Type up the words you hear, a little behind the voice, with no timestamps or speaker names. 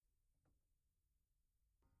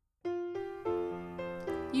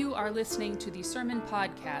You are listening to the sermon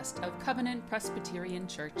podcast of Covenant Presbyterian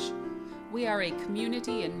Church. We are a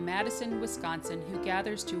community in Madison, Wisconsin who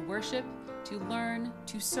gathers to worship, to learn,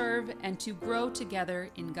 to serve, and to grow together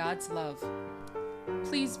in God's love.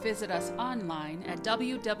 Please visit us online at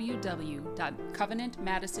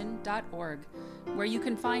www.covenantmadison.org, where you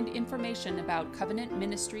can find information about Covenant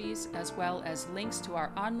Ministries as well as links to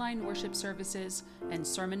our online worship services and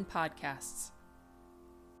sermon podcasts.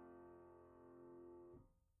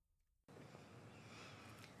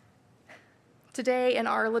 Today in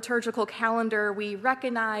our liturgical calendar, we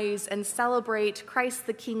recognize and celebrate Christ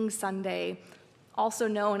the King Sunday, also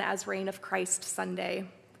known as Reign of Christ Sunday.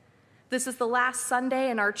 This is the last Sunday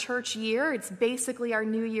in our church year. It's basically our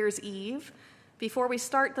New Year's Eve before we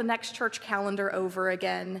start the next church calendar over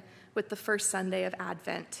again with the first Sunday of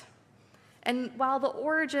Advent. And while the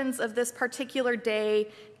origins of this particular day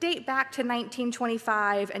date back to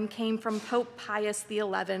 1925 and came from Pope Pius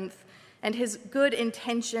XI, and his good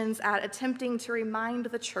intentions at attempting to remind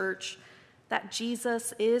the church that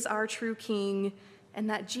Jesus is our true King and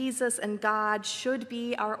that Jesus and God should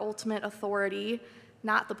be our ultimate authority,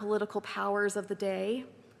 not the political powers of the day.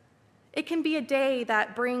 It can be a day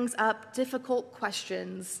that brings up difficult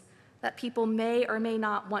questions that people may or may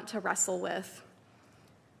not want to wrestle with.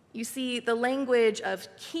 You see, the language of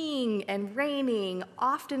king and reigning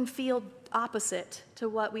often feel opposite to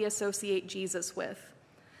what we associate Jesus with.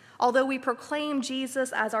 Although we proclaim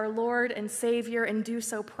Jesus as our Lord and Savior and do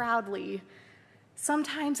so proudly,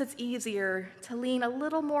 sometimes it's easier to lean a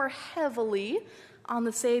little more heavily on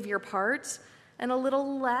the Savior part and a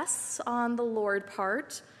little less on the Lord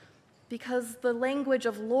part, because the language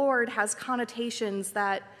of Lord has connotations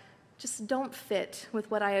that just don't fit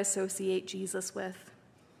with what I associate Jesus with.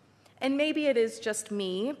 And maybe it is just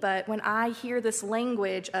me, but when I hear this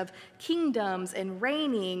language of kingdoms and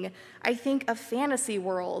reigning, I think of fantasy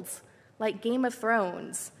worlds like Game of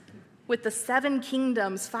Thrones, with the 7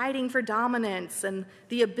 kingdoms fighting for dominance and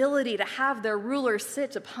the ability to have their ruler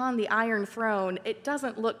sit upon the Iron Throne. It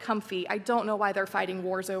doesn't look comfy. I don't know why they're fighting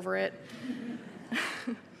wars over it.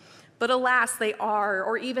 But alas, they are,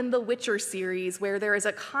 or even the Witcher series, where there is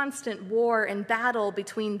a constant war and battle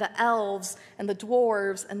between the elves and the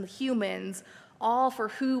dwarves and the humans, all for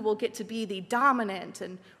who will get to be the dominant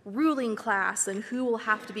and ruling class and who will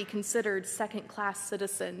have to be considered second-class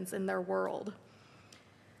citizens in their world.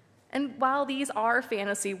 And while these are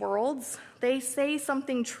fantasy worlds, they say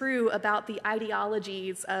something true about the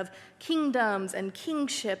ideologies of kingdoms and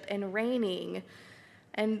kingship and reigning.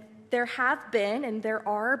 And there have been and there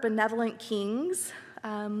are benevolent kings.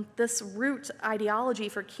 This root ideology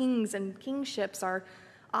for kings and kingships are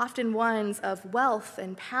often ones of wealth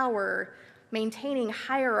and power, maintaining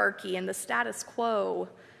hierarchy and the status quo,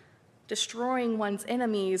 destroying one's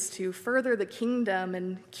enemies to further the kingdom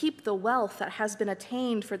and keep the wealth that has been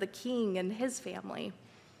attained for the king and his family.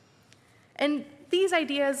 And these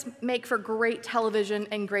ideas make for great television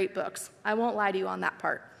and great books. I won't lie to you on that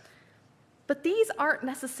part. But these aren't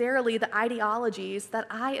necessarily the ideologies that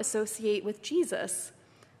I associate with Jesus,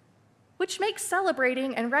 which makes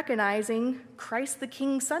celebrating and recognizing Christ the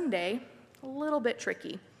King Sunday a little bit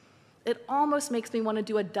tricky. It almost makes me want to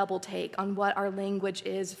do a double take on what our language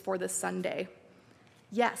is for this Sunday.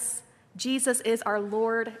 Yes, Jesus is our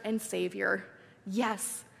Lord and Savior.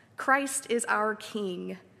 Yes, Christ is our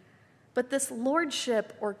King. But this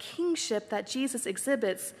lordship or kingship that Jesus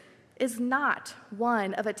exhibits is not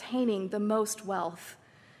one of attaining the most wealth.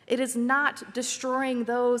 It is not destroying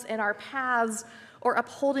those in our paths or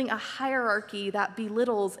upholding a hierarchy that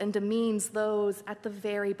belittles and demeans those at the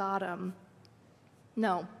very bottom.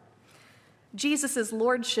 No. Jesus'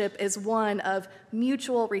 lordship is one of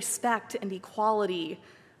mutual respect and equality,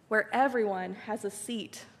 where everyone has a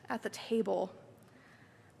seat at the table,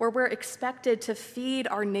 where we're expected to feed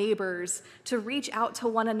our neighbors, to reach out to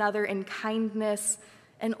one another in kindness,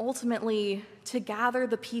 and ultimately to gather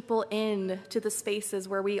the people in to the spaces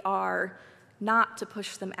where we are, not to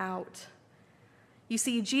push them out. You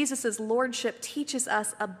see, Jesus' lordship teaches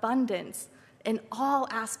us abundance in all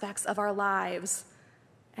aspects of our lives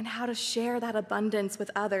and how to share that abundance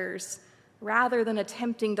with others rather than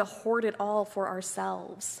attempting to hoard it all for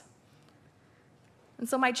ourselves. And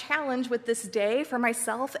so my challenge with this day for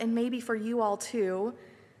myself and maybe for you all too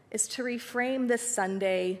is to reframe this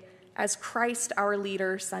Sunday as Christ our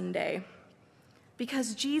Leader Sunday.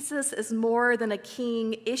 Because Jesus is more than a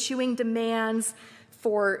king issuing demands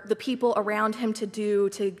for the people around him to do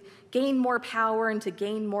to gain more power and to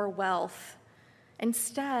gain more wealth.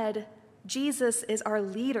 Instead, Jesus is our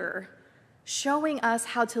leader showing us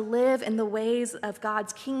how to live in the ways of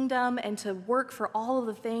God's kingdom and to work for all of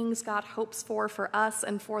the things God hopes for us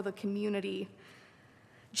and for the community.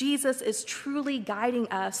 Jesus is truly guiding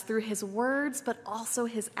us through his words, but also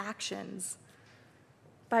his actions.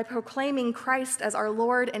 By proclaiming Christ as our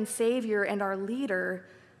Lord and Savior and our leader,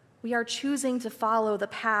 we are choosing to follow the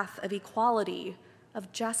path of equality,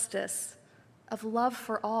 of justice, of love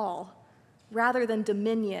for all, rather than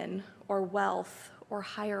dominion or wealth or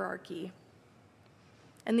hierarchy.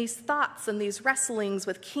 And these thoughts and these wrestlings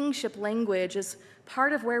with kingship language is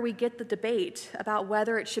part of where we get the debate about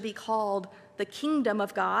whether it should be called the kingdom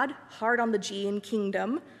of God, hard on the G in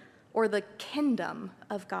kingdom, or the kingdom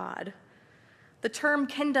of God. The term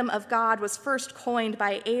kingdom of God was first coined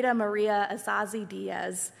by Ada Maria Azazi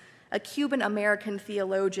Diaz, a Cuban-American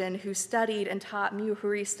theologian who studied and taught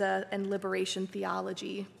Mujerista and liberation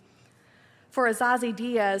theology. For Azazi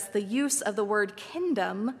Diaz, the use of the word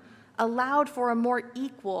kingdom allowed for a more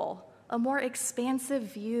equal, a more expansive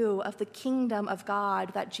view of the kingdom of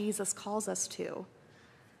God that Jesus calls us to.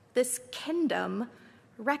 This kingdom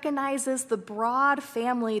recognizes the broad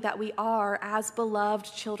family that we are as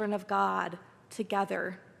beloved children of God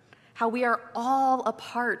together, how we are all a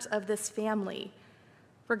part of this family,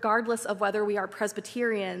 regardless of whether we are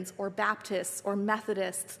Presbyterians or Baptists or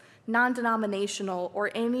Methodists, non-denominational,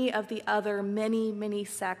 or any of the other many, many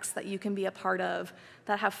sects that you can be a part of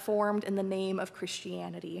that have formed in the name of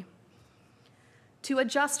Christianity. To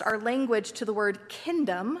adjust our language to the word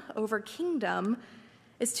kingdom over kingdom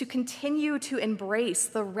is to continue to embrace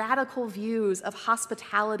the radical views of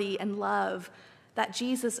hospitality and love that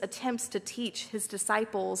Jesus attempts to teach his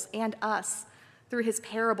disciples and us through his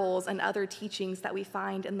parables and other teachings that we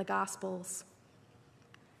find in the Gospels.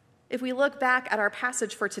 If we look back at our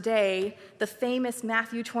passage for today, the famous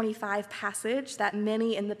Matthew 25 passage that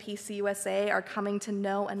many in the PCUSA are coming to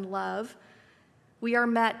know and love, we are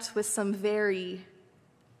met with some very,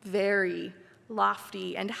 very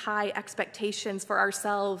lofty and high expectations for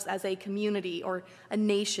ourselves as a community or a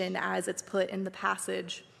nation, as it's put in the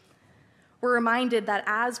passage. We're reminded that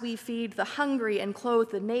as we feed the hungry and clothe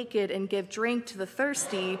the naked and give drink to the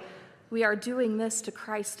thirsty, we are doing this to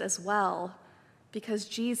Christ as well, because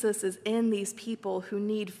Jesus is in these people who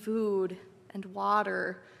need food and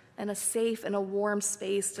water and a safe and a warm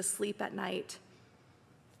space to sleep at night.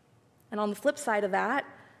 And on the flip side of that,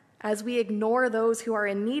 as we ignore those who are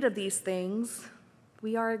in need of these things,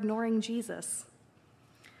 we are ignoring Jesus.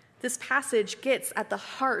 This passage gets at the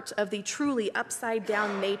heart of the truly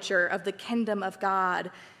upside-down nature of the kingdom of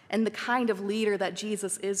God and the kind of leader that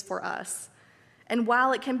Jesus is for us. And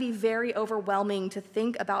while it can be very overwhelming to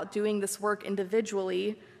think about doing this work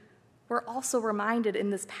individually, we're also reminded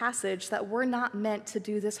in this passage that we're not meant to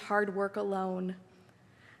do this hard work alone.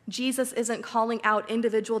 Jesus isn't calling out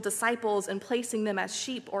individual disciples and placing them as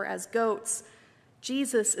sheep or as goats.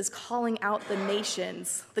 Jesus is calling out the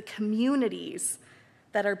nations, the communities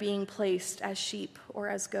that are being placed as sheep or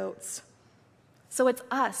as goats. So it's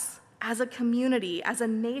us as a community, as a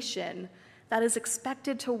nation, that is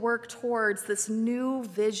expected to work towards this new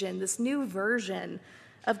vision, this new version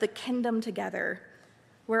of the kingdom together,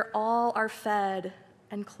 where all are fed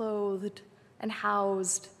and clothed and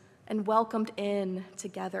housed and welcomed in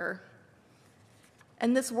together.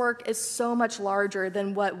 And this work is so much larger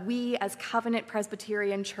than what we as Covenant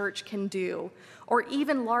Presbyterian Church can do, or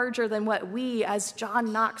even larger than what we as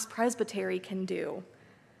John Knox Presbytery can do.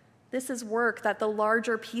 This is work that the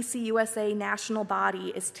larger PCUSA national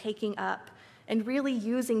body is taking up and really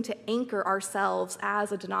using to anchor ourselves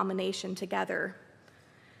as a denomination together.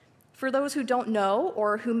 For those who don't know,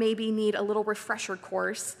 or who maybe need a little refresher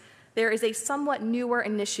course, there is a somewhat newer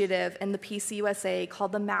initiative in the PCUSA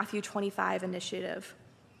called the Matthew 25 Initiative.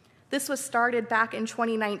 This was started back in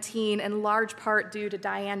 2019 in large part due to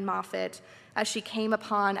Diane Moffett, as she came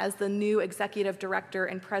upon as the new executive director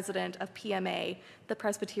and president of PMA, the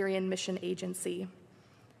Presbyterian Mission Agency.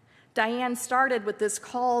 Diane started with this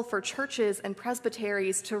call for churches and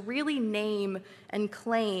presbyteries to really name and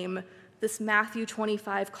claim this Matthew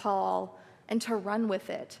 25 call and to run with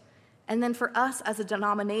it. And then for us as a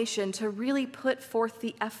denomination to really put forth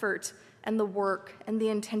the effort and the work and the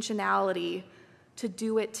intentionality to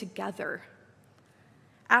do it together.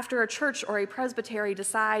 After a church or a presbytery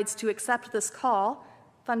decides to accept this call,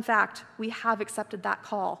 fun fact, we have accepted that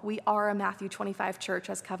call. We are a Matthew 25 church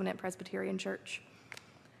as Covenant Presbyterian Church.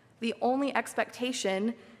 The only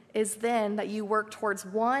expectation is then that you work towards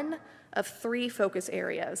one of three focus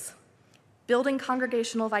areas: building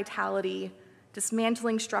congregational vitality,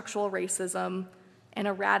 dismantling structural racism, and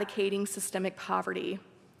eradicating systemic poverty,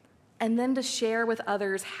 and then to share with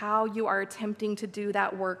others how you are attempting to do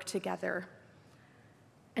that work together.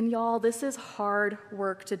 And y'all, this is hard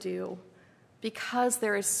work to do because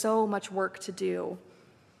there is so much work to do.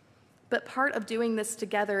 But part of doing this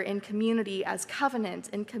together in community as Covenant,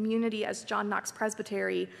 in community as John Knox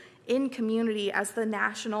Presbytery, in community as the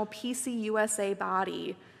national PCUSA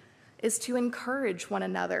body, is to encourage one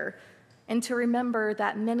another and to remember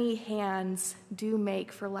that many hands do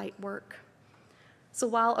make for light work. So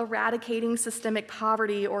while eradicating systemic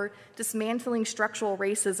poverty or dismantling structural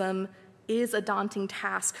racism is a daunting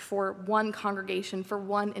task for one congregation, for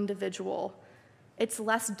one individual, it's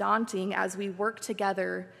less daunting as we work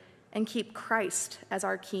together and keep Christ as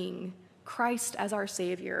our King, Christ as our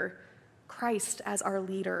Savior, Christ as our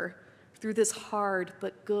leader through this hard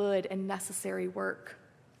but good and necessary work.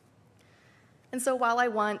 And so while I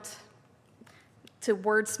want to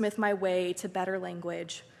wordsmith my way to better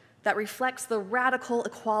language that reflects the radical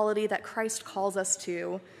equality that Christ calls us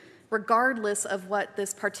to, regardless of what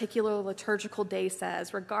this particular liturgical day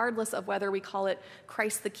says, regardless of whether we call it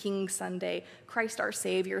Christ the King Sunday, Christ our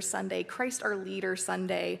Savior Sunday, Christ our Leader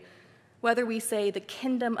Sunday, whether we say the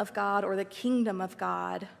kingdom of God or the kingdom of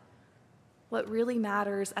God, what really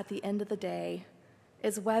matters at the end of the day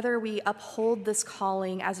is whether we uphold this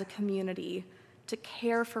calling as a community to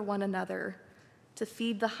care for one another, to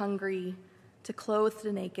feed the hungry, to clothe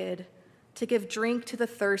the naked, to give drink to the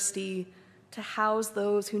thirsty, to house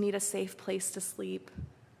those who need a safe place to sleep,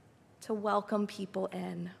 to welcome people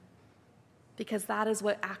in. Because that is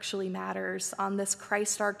what actually matters on this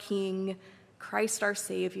Christ our King, Christ our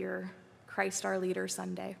Savior, Christ our Leader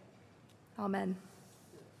Sunday. Amen.